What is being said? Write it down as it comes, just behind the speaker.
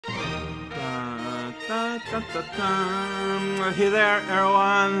Hey there,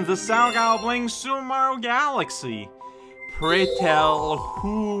 everyone. The Salgal Bling Super Mario Galaxy. Pray tell,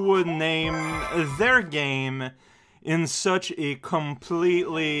 who would name their game in such a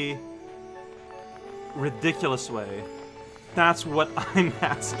completely ridiculous way? That's what I'm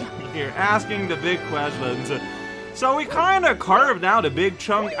asking here. Asking the big questions. So we kind of carved out a big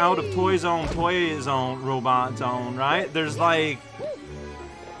chunk out of Toy Zone, Robot Zone, right? There's like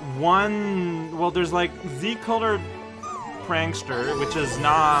there's like the colored prankster, which is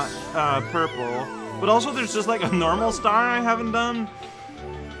not purple, but also there's just like a normal star I haven't done.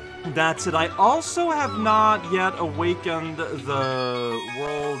 That's it. I also have not yet awakened the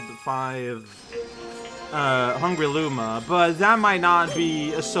World 5 Hungry Luma, but that might not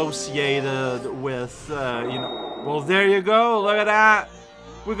be associated with, you know. Well, there you go. Look at that.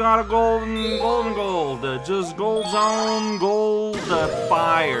 We got a gold. Just gold zone, gold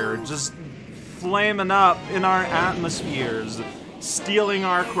fire. Just flaming up in our atmospheres. Stealing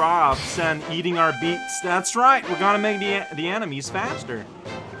our crops and eating our beets. That's right. We're gonna make the enemies faster.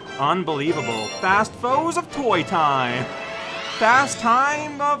 Unbelievable. Fast foes of toy time. Fast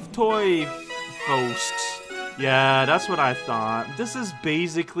time of toy hosts. Yeah, that's what I thought. This is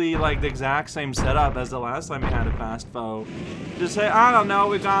basically like the exact same setup as the last time we had a fast foe. Just say, I don't know,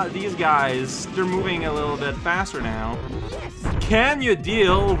 we got these guys. They're moving a little bit faster now. Can you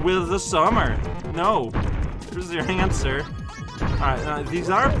deal with the summer? No. Here's your answer. Alright, these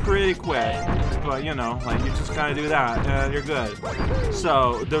are pretty quick. But, you know, like, you just gotta do that, and you're good.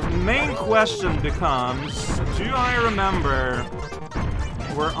 So, the main question becomes, do I remember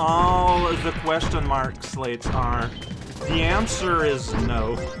where all the question mark slates are? The answer is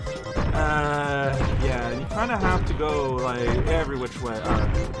no. Yeah, you kind of have to go, like, every which way.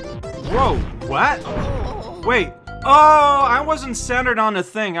 Whoa, what? Wait, oh, I wasn't centered on the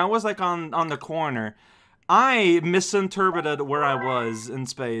thing. I was, like, on the corner. I misinterpreted where I was in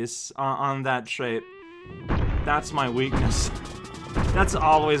space on that shape. That's my weakness. That's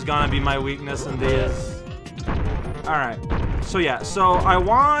always gonna be my weakness in these. Alright. So yeah, so I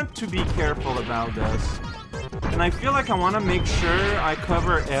want to be careful about this. And I feel like I want to make sure I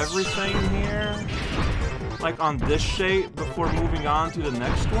cover everything here. Like on this shape before moving on to the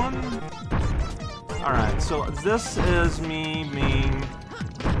next one. Alright, so this is me being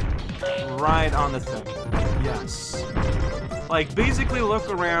right on the thing. Yes. Like basically look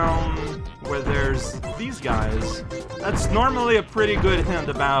around where there's these guys. That's normally a pretty good hint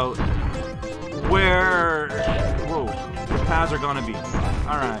about where the paths are gonna be.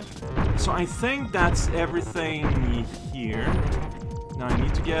 Alright. So I think that's everything here. Now I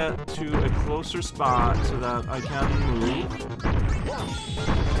need to get to a closer spot so that I can move.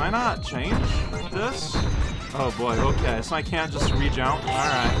 Can I not change this? Oh boy, okay, so I can't just re-jump.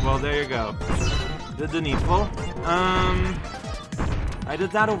 Alright, well there you go. Did the needful. I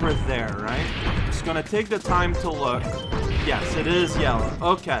did that over there, right? Just gonna take the time to look. Yes, it is yellow.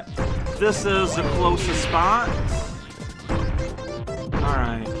 Okay. This is the closest spot.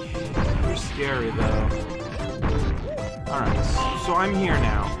 Alright. You're scary though. Alright, so I'm here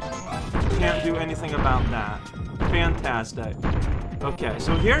now. Can't do anything about that. Fantastic. Okay,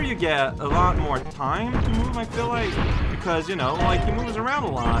 so here you get a lot more time to move, I feel like. Because, you know, like, he moves around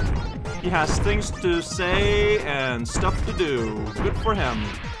a lot. He has things to say and stuff to do. Good for him.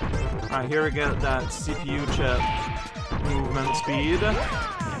 Alright, here we get that CPU chip movement speed.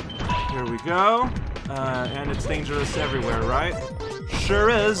 Here we go. And it's dangerous everywhere, right? Sure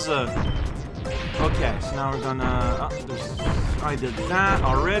is. Okay, so now we're gonna... I did that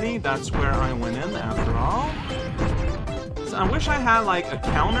already. That's where I went in after all. So I wish I had, like, a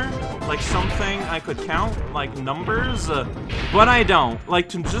counter. Like, something I could count. Like, numbers. But I don't. Like,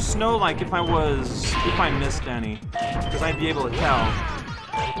 to just know, like, if I missed any. Because I'd be able to tell.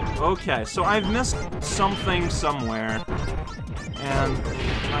 Okay, so I've missed something somewhere. And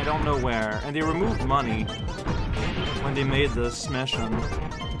I don't know where. And they removed money when they made this mission.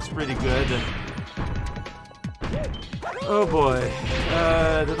 It's pretty good. Oh boy.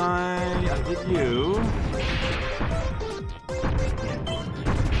 Did I did you.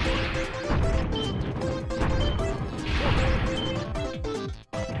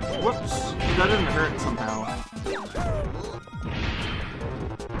 Whoops. That didn't hurt somehow.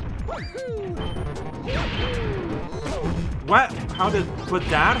 What? How would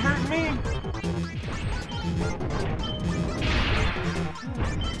that hurt me?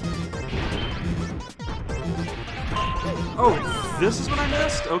 Oh, this is what I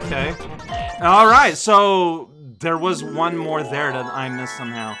missed? Okay. Alright, so there was one more there that I missed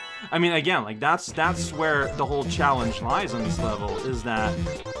somehow. I mean, again, like, that's where the whole challenge lies on this level, is that,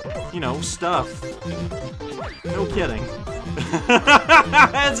 you know, stuff. No kidding.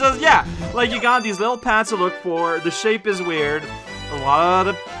 It's just, yeah, like, you got these little paths to look for, the shape is weird, a lot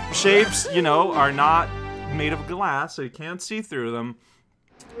of the shapes, you know, are not made of glass, so you can't see through them.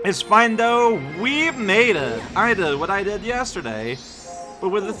 It's fine, though, we've made it! I did what I did yesterday, but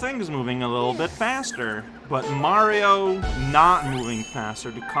with the things moving a little bit faster. But Mario not moving faster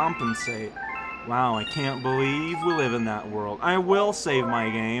to compensate. Wow, I can't believe we live in that world. I will save my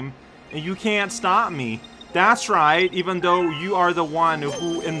game, and you can't stop me. That's right, even though you are the one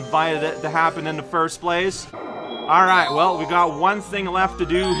who invited it to happen in the first place. Alright, well, we got one thing left to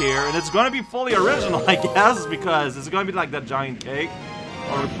do here, and it's gonna be fully original, I guess, because it's gonna be like that giant cake.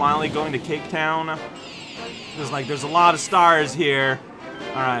 Or we're finally going to Cake Town. There's a lot of stars here.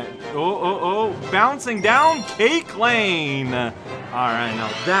 Alright. Oh. Bouncing down Cake Lane. Alright, now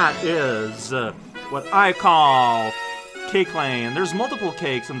that is what I call Cake Lane. There's multiple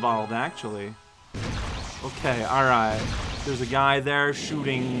cakes involved, actually. Okay, alright. There's a guy there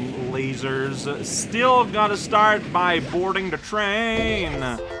shooting lasers. Still gotta start by boarding the train.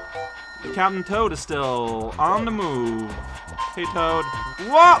 Captain Toad is still on the move. Hey, Toad.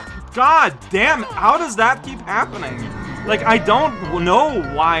 Whoa! God damn, how does that keep happening? Like, I don't know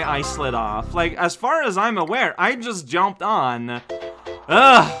why I slid off. Like, as far as I'm aware, I just jumped on.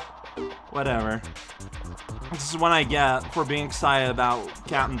 Ugh! Whatever. This is what I get for being excited about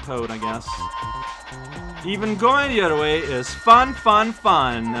Captain Toad, I guess. Even going the other way is fun.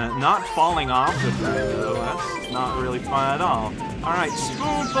 Not falling off the track, though. That's not really fun at all. Alright,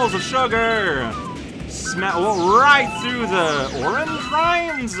 spoonfuls of sugar! Right through the orange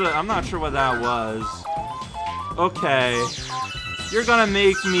rinds? I'm not sure what that was. Okay. You're gonna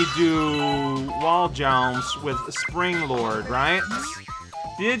make me do wall jumps with Spring Lord, right?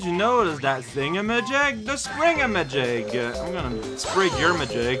 Did you notice that thingamajig? The springamajig! I'm gonna sprig your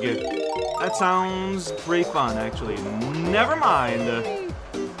majig. That sounds pretty fun, actually. Never mind.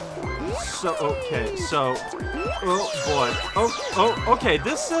 So, okay, so... Oh, boy. Okay,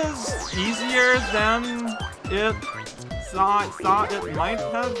 this is easier than it thought it might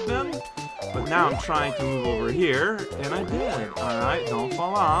have been. But now I'm trying to move over here, and I did. Alright, don't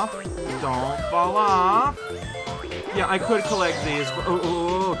fall off. Don't fall off. Yeah, I could collect these, but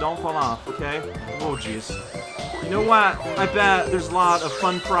don't fall off, okay? Oh, jeez. You know what? I bet there's a lot of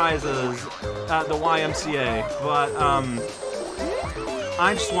fun prizes at the YMCA, but,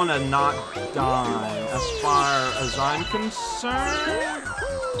 I just want to not die, as far as I'm concerned.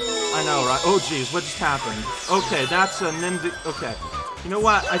 I know, right? Oh, jeez, what just happened? Okay, that's a ninja... Okay. You know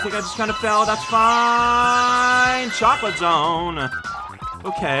what? I think I just kind of fell. That's fine. Chocolate zone.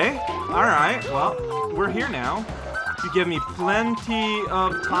 Okay. Alright, well, we're here now. You give me plenty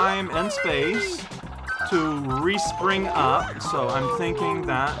of time and space to respring up, so I'm thinking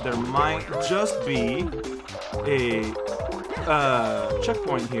that there might just be a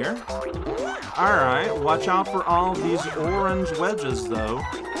checkpoint here. Alright, watch out for all these orange wedges, though.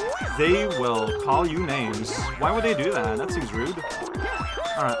 They will call you names. Why would they do that? That seems rude.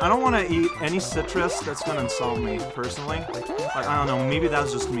 Alright, I don't want to eat any citrus that's gonna insult me, personally. Like, I don't know, maybe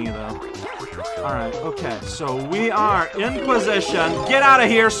that's just me, though. Alright, okay, so we are in position. Get out of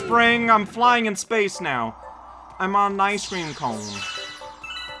here, Spring! I'm flying in space now. I'm on an ice cream cone.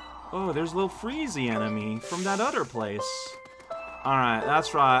 Oh, there's a little freezy enemy from that other place. Alright,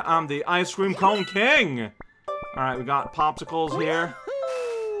 that's right, I'm the ice cream cone king! Alright, we got popsicles here.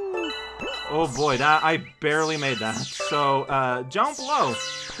 Oh boy, that I barely made that. So, jump low.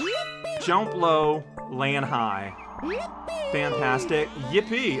 Jump low, land high. Fantastic.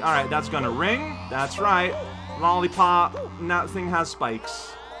 Yippee! Alright, that's gonna ring. That's right. Lollipop. That thing has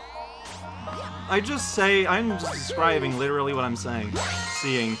spikes. I'm just describing literally what I'm saying.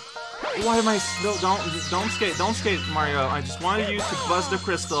 Seeing. Why am I... No, don't skate, Mario. I just wanted you to buzz the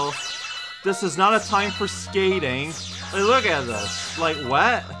crystal. This is not a time for skating. Like, look at this. Like,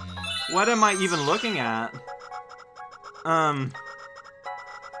 what? What am I even looking at?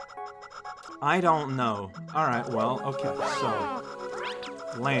 I don't know. Alright, well, okay, so...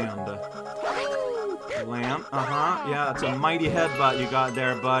 Land. Land, yeah, that's a mighty headbutt you got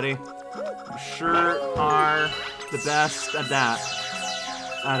there, buddy. You sure are the best at that.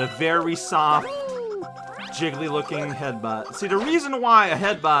 At a very soft, jiggly-looking headbutt. See, the reason why a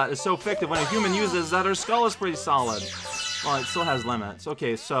headbutt is so effective when a human uses is that her skull is pretty solid. Well, it still has limits.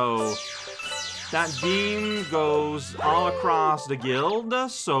 Okay, so... That beam goes all across the guild,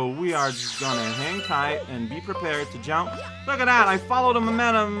 so we are just gonna hang tight and be prepared to jump. Look at that, I follow the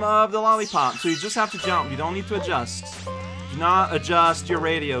momentum of the lollipop, so you just have to jump, you don't need to adjust. Do not adjust your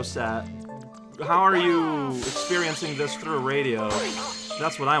radio set? How are you experiencing this through a radio?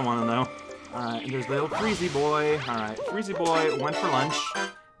 That's what I want to know. Alright, there's little Freezy Boy. Alright, Freezy Boy went for lunch.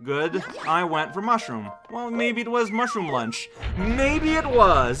 Good. I went for mushroom. Well, maybe it was mushroom lunch. Maybe it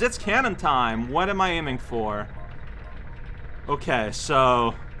was. It's cannon time. What am I aiming for? Okay,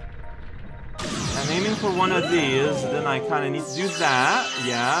 so... I'm aiming for one of these, then I kind of need to do that.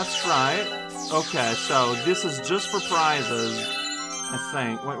 Yeah, that's right. Okay, so this is just for prizes, I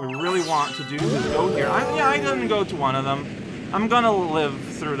think. What we really want to do is go here. Yeah, I didn't go to one of them. I'm gonna live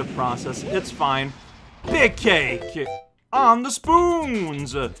through the process. It's fine. Big cake! On the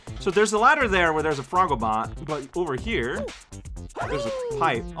spoons! So there's a ladder there where there's a Frogobot, but over here, there's a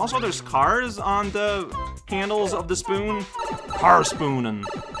pipe. Also, there's cars on the handles of the spoon. Car spoonin'.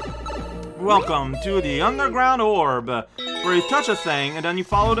 Welcome to the underground orb, where you touch a thing and then you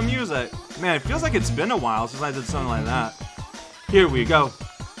follow the music. Man, it feels like it's been a while since I did something like that. Here we go.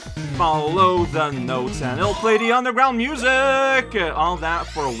 Follow the notes and it'll play the underground music! All that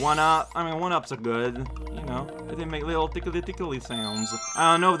for a 1-up. I mean, 1-ups are good. You know, they make little tickly sounds.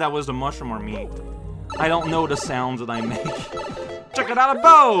 I don't know if that was the mushroom or me. I don't know the sounds that I make. Check it out, a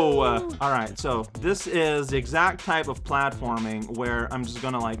bow! Alright, so this is the exact type of platforming where I'm just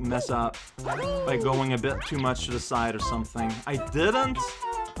gonna like mess up by going a bit too much to the side or something. I didn't,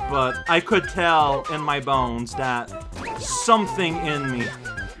 but I could tell in my bones that something in me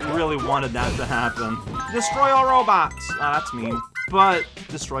really wanted that to happen. Destroy all robots! That's mean. But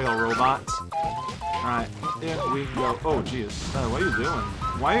destroy all robots. Alright, here we go. Oh, jeez. What are you doing?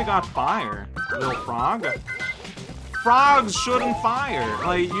 Why you got fire, little frog? Frogs shouldn't fire.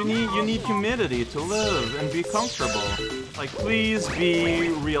 Like, you need humidity to live and be comfortable. Like, please be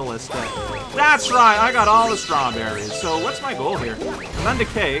realistic. That's right, I got all the strawberries. So what's my goal here? And then the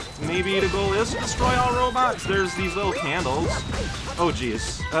cake. Maybe the goal is to destroy all robots. There's these little candles. Oh,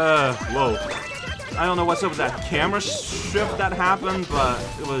 jeez. Whoa. I don't know what's up with that camera shift that happened, but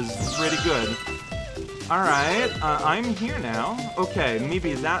it was pretty good. Alright, I'm here now. Okay,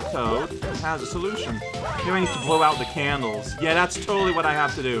 maybe that toad has a solution. Maybe I need to blow out the candles. Yeah, that's totally what I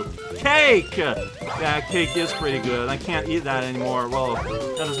have to do. Cake! Yeah, cake is pretty good. I can't eat that anymore. Well,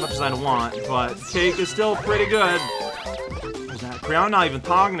 not as much as I want, but cake is still pretty good. What's that? I'm not even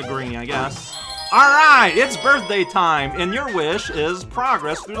talking to Greenie, I guess. Alright, it's birthday time, and your wish is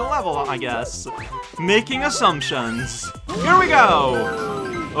progress through the level, I guess. Making assumptions. Here we go!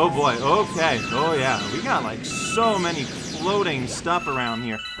 Oh boy, okay, oh yeah, we got like so many floating stuff around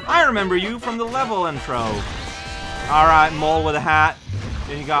here. I remember you from the level intro. Alright, mole with a hat,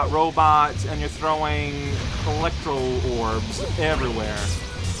 and you got robots, and you're throwing electro orbs everywhere.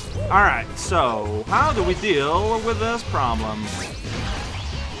 Alright, so how do we deal with this problem?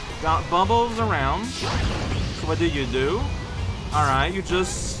 Got bubbles around, so what do? Alright, you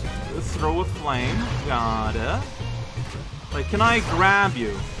just throw a flame, got it. Like, can I grab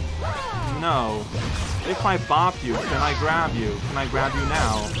you? No. If I bop you, can I grab you? Can I grab you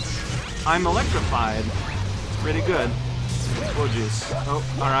now? I'm electrified. It's pretty good. Oh, jeez. Oh,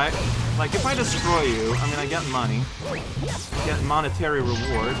 alright. Like, if I destroy you, I mean, I get money. I get monetary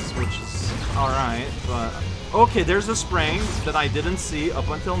rewards, which is alright, but... Okay, there's a spring that I didn't see up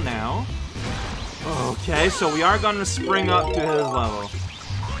until now. Okay, so we are gonna spring up to his level.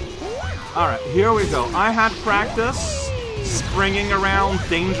 Alright, here we go. I had practice springing around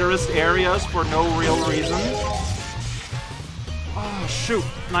dangerous areas for no real reason. Oh, shoot.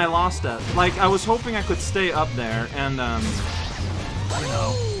 And I lost it. Like, I was hoping I could stay up there and, you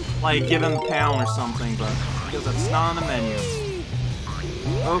know, like, give him pound or something, but because that's not on the menu.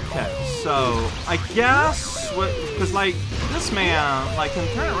 Okay, so, I guess, because, like, this man, like, can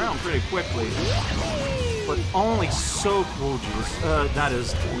turn around pretty quickly, but only so, oh, jeez, that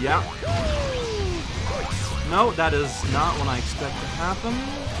is, yeah. No, that is not what I expect to happen.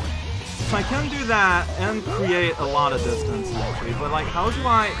 So I can do that and create a lot of distance, actually. But, like, how do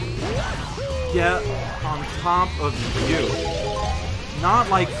I get on top of you? Not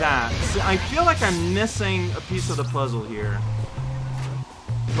like that. See, I feel like I'm missing a piece of the puzzle here.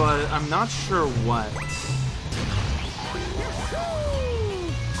 But I'm not sure what.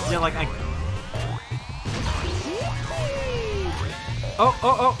 Yeah, like, I...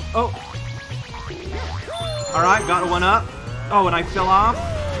 Oh. Alright, got one up. Oh, and I fell off.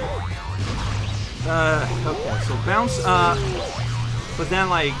 Okay, so bounce up. But then,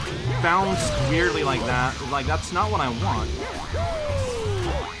 like, bounce weirdly like that. Like, that's not what I want.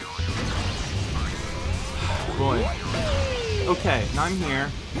 Boy. Okay, now I'm here.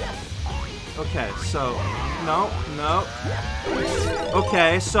 Okay, so... No.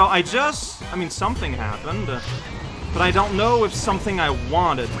 Okay, so I mean, something happened. but I don't know if something I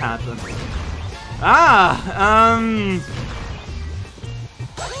wanted happened.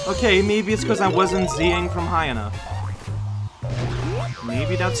 Okay, maybe it's because I wasn't Zing from high enough.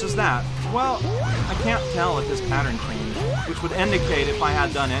 Maybe that's just that. Well, I can't tell if this pattern changed, which would indicate if I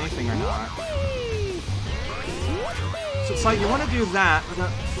had done anything or not. So it's like, you want to do that,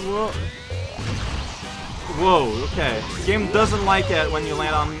 but whoa, okay. The game doesn't like it when you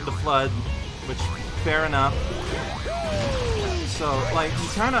land on the flood, which, fair enough. So, like, you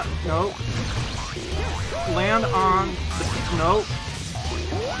kind of, nope. Land on the, nope.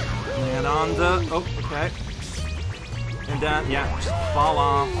 Land on the, oh, okay. And then, yeah, just fall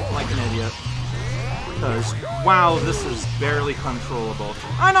off like an idiot. Because, wow, this is barely controllable.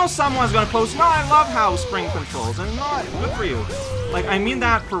 I know someone's gonna post, no, I love how spring controls, and no, good for you. Like, I mean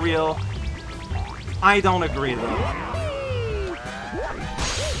that for real. I don't agree, though.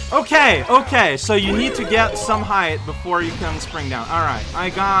 Okay, okay, so you need to get some height before you can spring down. Alright, I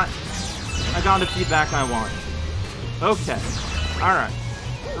got the feedback I want. Okay, alright.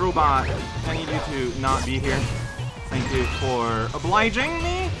 Robot, I need you to not be here. Thank you for obliging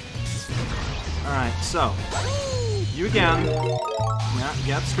me. Alright, so, you again. Yeah,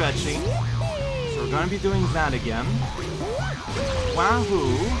 get stretchy. So we're gonna be doing that again.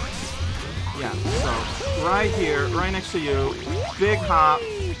 Wahoo. Yeah, so, right here, right next to you. Big hop.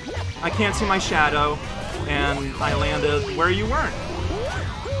 I can't see my shadow. And I landed where you weren't.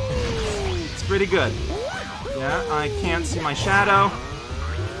 It's pretty good. Yeah, I can't see my shadow.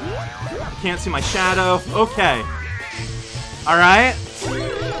 Can't see my shadow. Okay. Alright.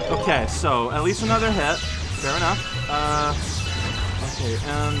 Okay, so at least another hit. Fair enough. Okay,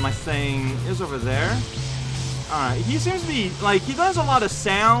 and my thing is over there. Alright, he seems to be, like, he does a lot of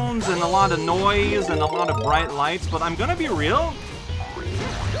sounds and a lot of noise and a lot of bright lights, but I'm gonna be real.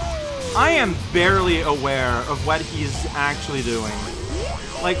 I am barely aware of what he's actually doing.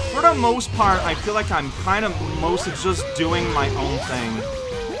 Like, for the most part, I feel like I'm kind of mostly just doing my own thing.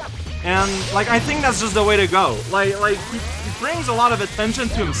 And, like, I think that's just the way to go. Like he brings a lot of attention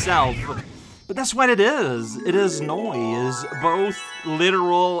to himself. But that's what it is. It is noise, both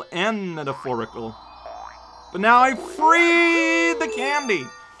literal and metaphorical. But now I freed the candy.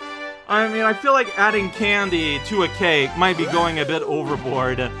 I mean, I feel like adding candy to a cake might be going a bit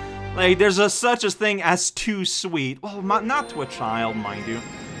overboard. Like, there's such a thing as too sweet. Well, not to a child, mind you.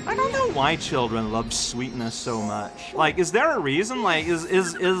 I don't know why children love sweetness so much. Like, is there a reason? Like, is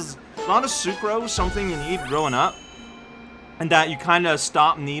a lot of sucrose something you need growing up? And that you kind of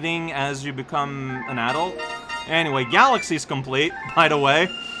stop needing as you become an adult? Anyway, Galaxy's complete, by the way.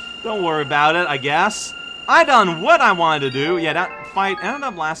 Don't worry about it, I guess. I done what I wanted to do. Yeah, that fight ended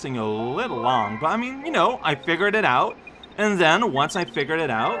up lasting a little long. But, I mean, you know, I figured it out. And then, once I figured it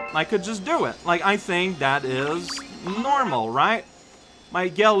out, I could just do it. Like, I think that is normal, right?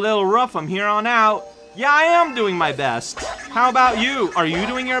 Might get a little rough from here on out. Yeah, I am doing my best. How about you? Are you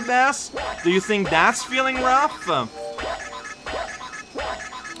doing your best? Do you think that's feeling rough?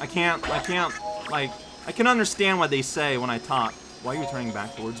 I can't, like, I can understand what they say when I talk. Why are you turning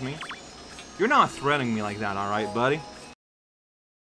back towards me? You're not threatening me like that, alright, buddy?